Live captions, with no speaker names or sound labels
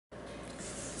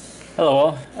Hello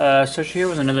all, Sochi here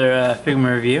with another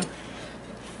Figma review.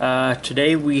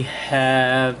 Today we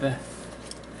have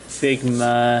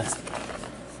Figma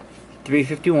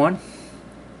 351,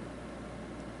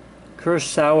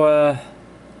 Kurosawa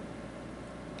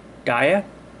Dia?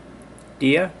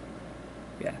 Yeah.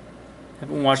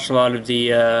 Haven't watched a lot of the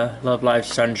LoveLive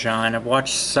Sunshine. I've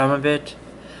watched some of it,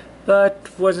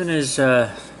 but wasn't as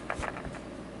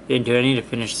into it. I need to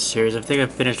finish the series. I think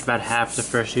I've finished about half the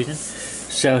first season.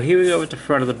 So here we go with the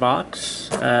front of the box.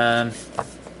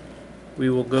 We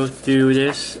will go through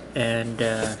this and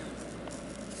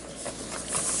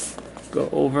go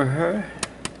over her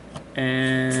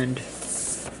and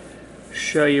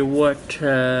show you what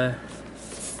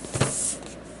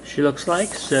she looks like.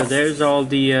 So there's all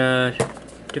the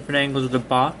different angles of the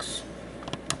box.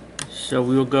 So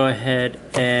we will go ahead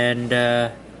and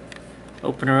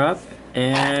open her up,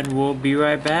 and we'll be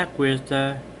right back with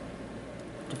the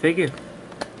figure.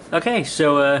 Okay,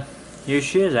 so here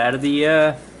she is out of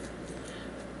the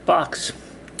box.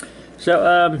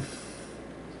 So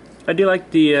I do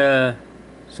like the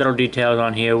subtle details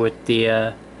on here with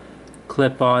the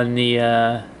clip on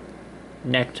the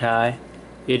necktie.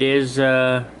 It is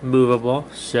movable,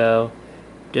 so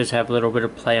it does have a little bit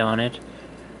of play on it.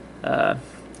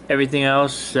 Everything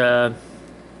else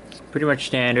pretty much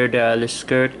standard. The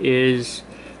skirt is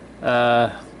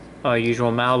our usual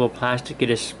malleable plastic.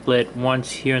 It is split once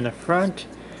here in the front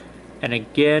and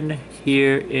again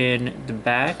here in the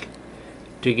back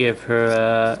to give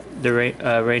her the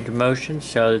range of motion,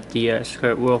 so that the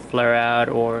skirt will flare out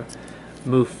or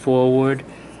move forward.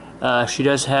 She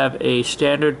does have a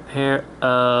standard pair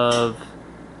of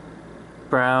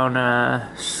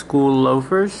brown school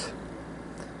loafers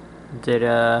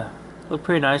that look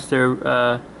pretty nice.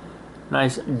 They're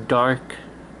nice dark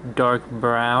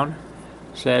brown.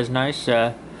 So that's nice.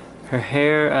 Her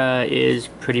hair is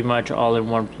pretty much all in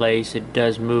one place. It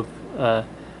does move a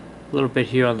little bit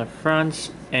here on the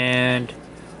fronts, and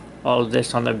all of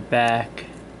this on the back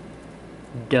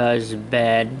does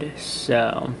bend.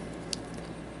 So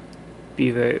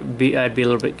I'd be a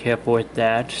little bit careful with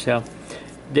that. So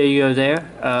there you go.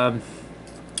 There.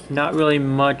 Not really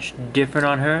much different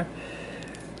on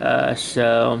her.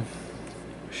 So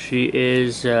she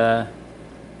is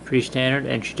pretty standard,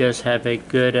 and she does have a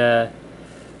good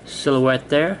silhouette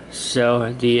there,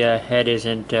 so the head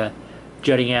isn't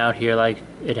jutting out here like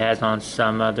it has on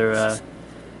some other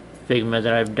Figma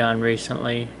that I've done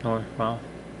recently, or well,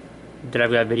 that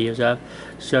I've got videos of.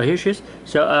 So here she is.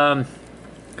 So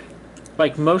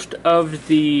like most of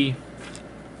the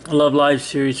LoveLive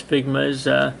series Figmas,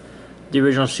 the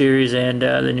original series and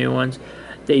the new ones,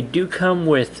 they do come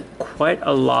with quite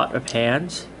a lot of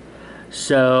hands.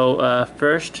 So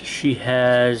first she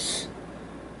has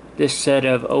this set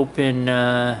of open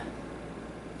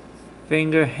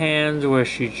finger hands, where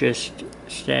she's just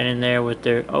standing there with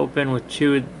their open, with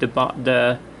two,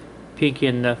 the pinky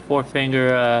and the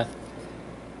forefinger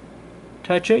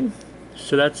touching.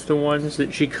 So that's the ones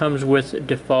that she comes with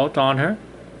default on her,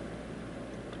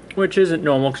 which isn't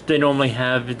normal because they normally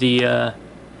have the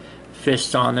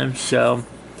fists on them. So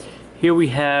here we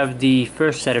have the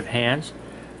first set of hands.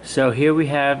 So here we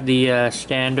have the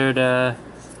standard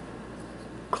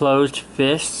closed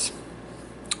fists.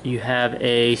 You have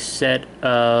a set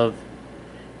of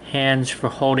hands for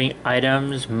holding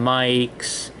items,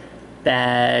 mics,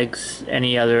 bags,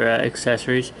 any other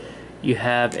accessories. You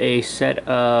have a set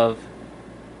of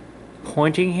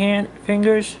pointing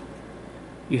fingers.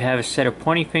 You have a set of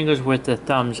pointing fingers with the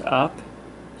thumbs up.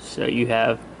 So you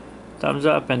have thumbs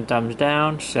up and thumbs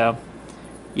down. So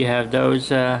you have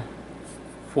those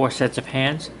 4 sets of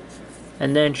hands.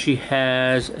 And then she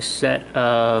has a set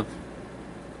of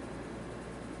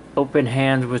open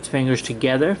hands with fingers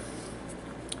together.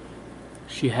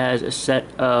 She has a set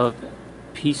of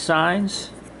peace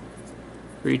signs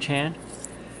for each hand.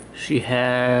 She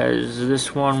has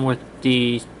this one with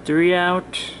the 3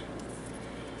 out.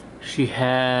 She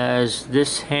has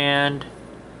this hand,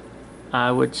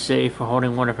 I would say, for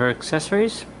holding one of her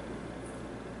accessories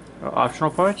or optional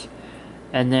parts.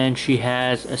 And then she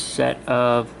has a set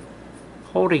of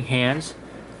holding hands,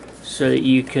 so that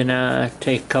you can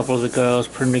take a couple of the girls,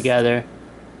 put them together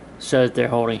so that they're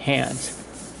holding hands.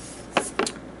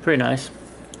 Pretty nice.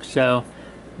 So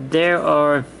there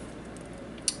are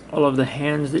all of the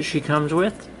hands that she comes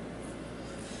with.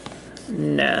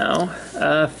 Now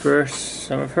for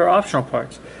some of her optional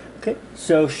parts. Okay,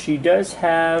 so she does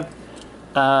have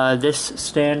this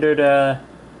standard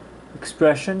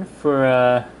expression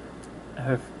for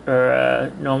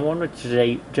her normal one, which is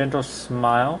a gentle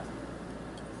smile.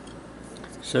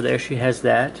 So there she has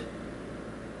that.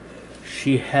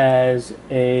 she has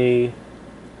a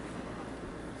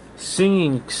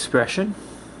singing expression.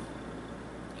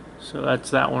 So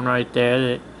that's that one right there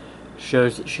that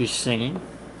shows that she's singing.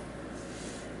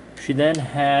 She then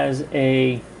has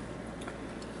a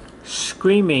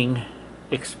screaming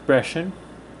expression,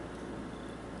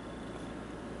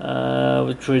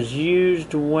 which was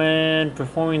used when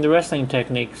performing the wrestling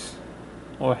techniques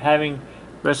or having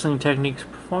wrestling techniques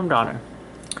performed on her.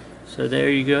 So there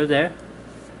you go there.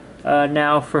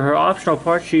 Now for her optional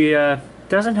parts, she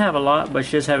doesn't have a lot, but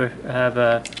she does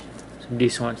have some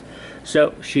decent ones.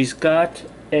 So she's got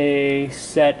a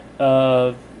set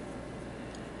of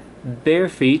bare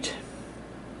feet,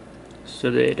 so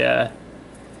that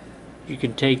you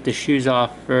can take the shoes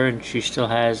off her and she still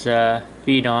has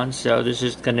feet on. So this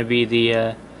is going to be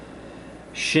the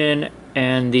shin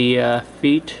and the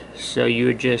feet. So you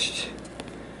would just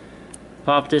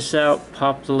pop this out,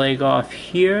 pop the leg off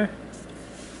here,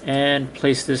 and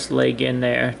place this leg in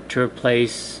there to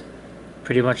replace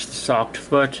pretty much the socked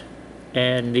foot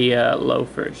and the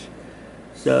loafers.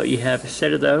 So you have a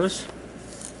set of those.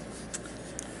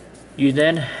 You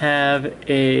then have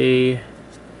a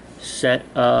set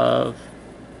of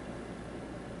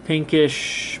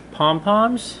pinkish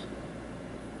pom-poms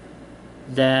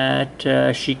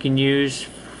that she can use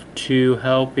to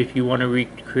help if you want to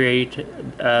recreate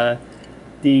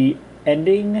the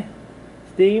ending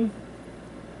theme.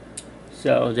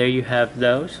 So there you have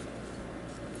those.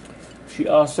 She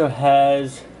also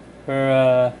has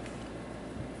her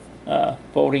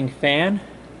folding fan.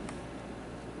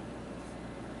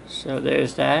 So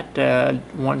there's that.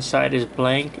 One side is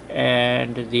blank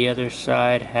and the other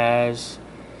side has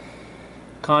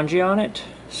kanji on it.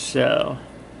 So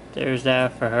there's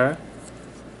that for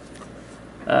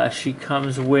her. She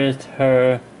comes with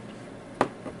her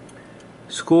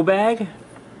school bag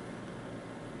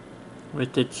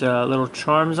with its little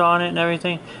charms on it and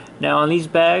everything. Now on these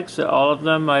bags, all of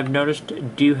them I've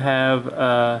noticed do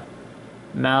have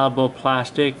malleable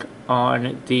plastic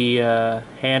on the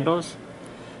handles,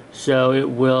 so it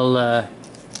will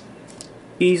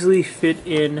easily fit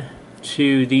in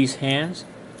to these hands.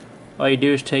 All you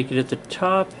do is take it at the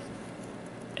top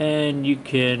and you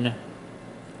can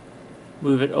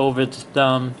move it over the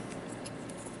thumb.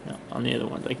 No, on the other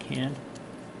ones I can,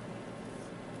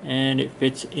 and it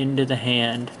fits into the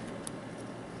hand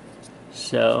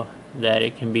so that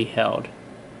it can be held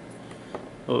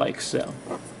like so.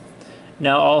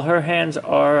 Now all her hands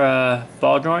are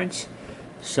ball joints,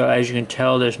 so as you can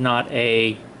tell there's not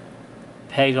a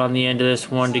peg on the end of this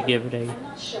one to give it a...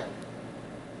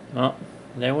 Well,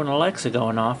 there went Alexa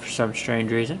going off for some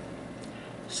strange reason.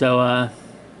 So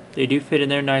they do fit in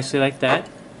there nicely like that.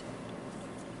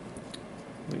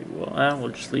 We'll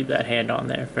just leave that hand on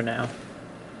there for now.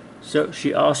 So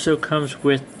she also comes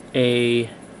with a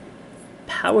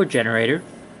power generator.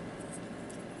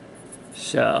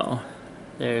 So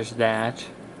there's that.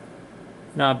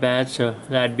 Not bad. So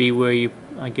that'd be where you,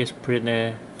 I guess, put in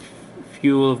the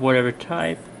fuel of whatever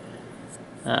type.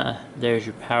 There's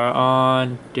your power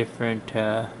on, different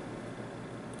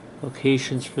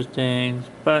locations for things,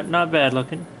 but not bad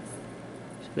looking.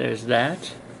 So there's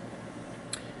that.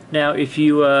 Now if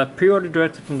you pre-order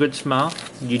directly from Good Smile,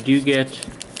 you do get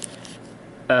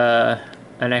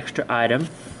an extra item.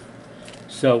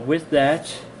 So with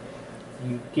that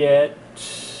you get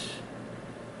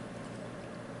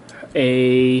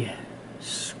a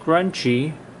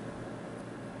scrunchie,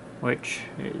 which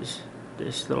is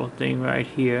this little thing right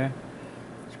here.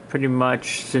 It's pretty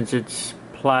much, since it's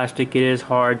plastic, it is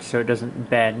hard so it doesn't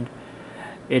bend.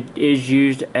 It is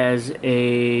used as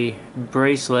a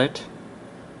bracelet,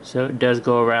 so it does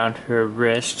go around her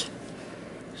wrist.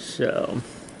 So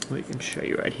we can show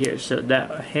you right here. So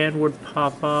that hand would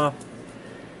pop off,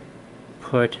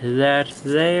 put that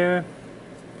there,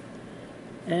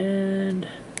 and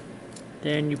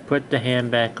then you put the hand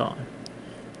back on.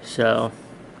 So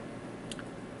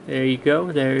there you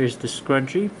go, there is the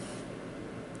scrunchie.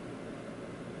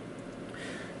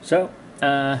 So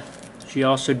she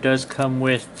also does come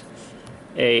with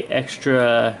a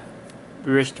extra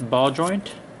wrist ball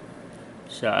joint.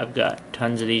 So I've got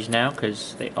tons of these now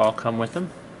because they all come with them.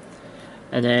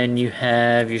 And then you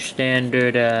have your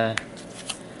standard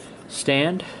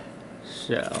stand.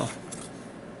 So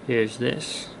here's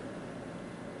this,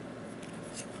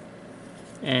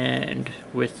 and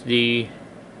with the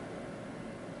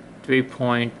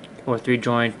 3-point or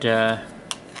 3-joint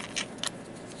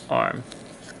arm.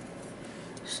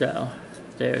 So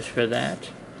there's for that.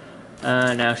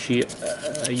 Now you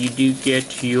do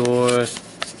get your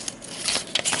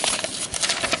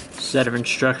set of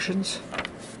instructions.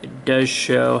 It does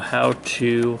show how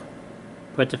to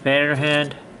put the fan in her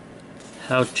hand,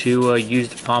 how to use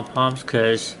the pom-poms,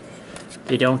 because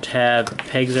they don't have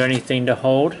pegs or anything to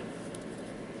hold.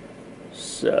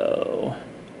 So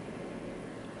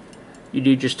you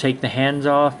do just take the hands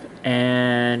off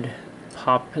and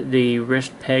pop the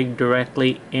wrist peg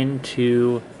directly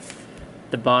into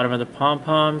the bottom of the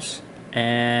pom-poms,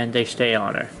 and they stay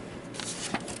on her.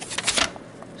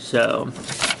 So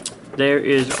there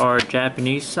is our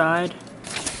Japanese side,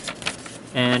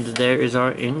 and there is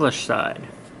our English side.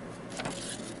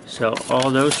 So all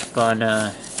those fun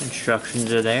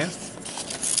instructions are there.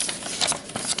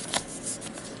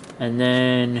 And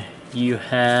then you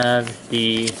have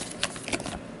the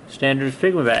standard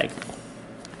Figma bag.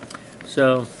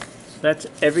 So that's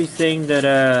everything that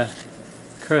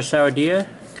Kurosawa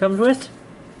comes with.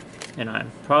 And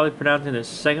I'm probably pronouncing the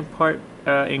second part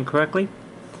incorrectly,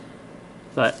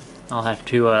 but I'll have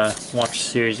to watch the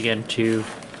series again to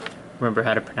remember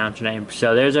how to pronounce her name.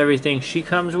 So there's everything she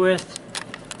comes with.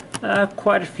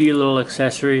 Quite a few little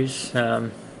accessories,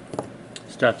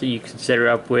 stuff that you can set her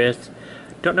up with.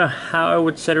 Don't know how I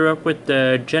would set her up with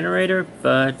the generator,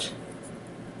 but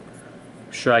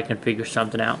I'm sure I can figure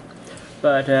something out.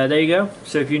 But there you go.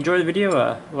 So if you enjoyed the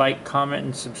video, like, comment,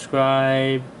 and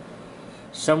subscribe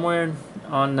somewhere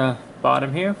on the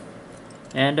bottom here.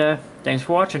 And thanks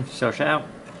for watching. Social out.